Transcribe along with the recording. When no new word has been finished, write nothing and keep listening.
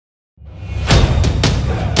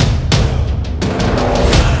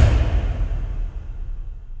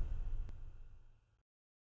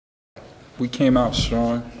we came out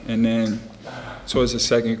strong, and then towards the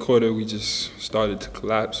second quarter, we just started to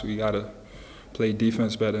collapse. We got to play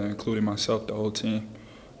defense better, including myself, the whole team.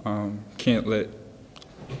 Can't let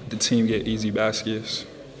the team get easy baskets,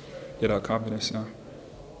 get our confidence now.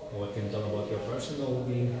 What can you tell about your personal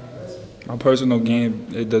game? My personal game,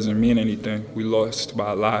 it doesn't mean anything. We lost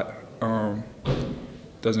by a lot.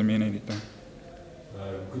 Doesn't mean anything.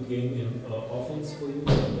 Good game in offense for you,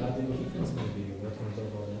 bad in defense maybe. What can you tell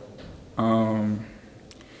about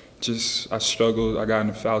that? I struggled. I got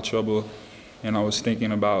into foul trouble, and I was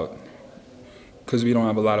thinking about, because we don't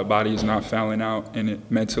have a lot of bodies, not fouling out, and it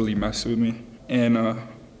mentally messed with me. And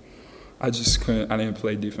I just couldn't. I didn't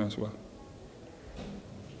play defense well.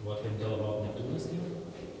 What can you tell about Neptune's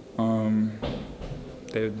team?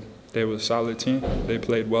 They were a solid team. They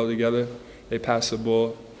played well together. They passed the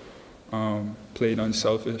ball, played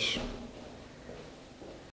unselfish.